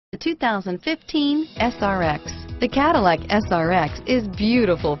The 2015 SRX. The Cadillac SRX is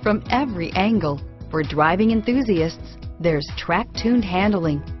beautiful from every angle. For driving enthusiasts, there's track-tuned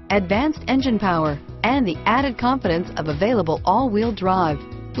handling, advanced engine power, and the added confidence of available all-wheel drive.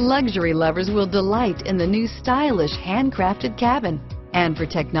 Luxury lovers will delight in the new stylish handcrafted cabin. And for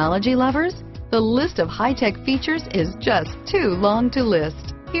technology lovers, the list of high-tech features is just too long to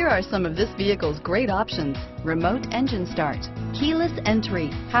list. Here are some of this vehicle's great options: remote engine start, keyless entry,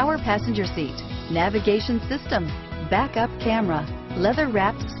 power passenger seat, navigation system, backup camera,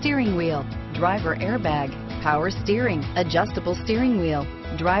 leather-wrapped steering wheel, driver airbag, power steering, adjustable steering wheel,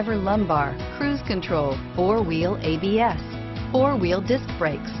 driver lumbar, cruise control, four-wheel ABS, four-wheel disc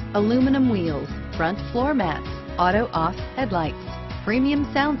brakes, aluminum wheels, front floor mats, auto-off headlights, premium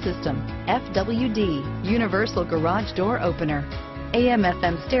sound system, FWD, universal garage door opener,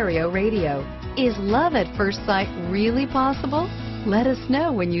 AM/FM stereo radio. Is love at first sight really possible? Let us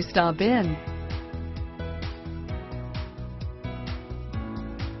know when you stop in.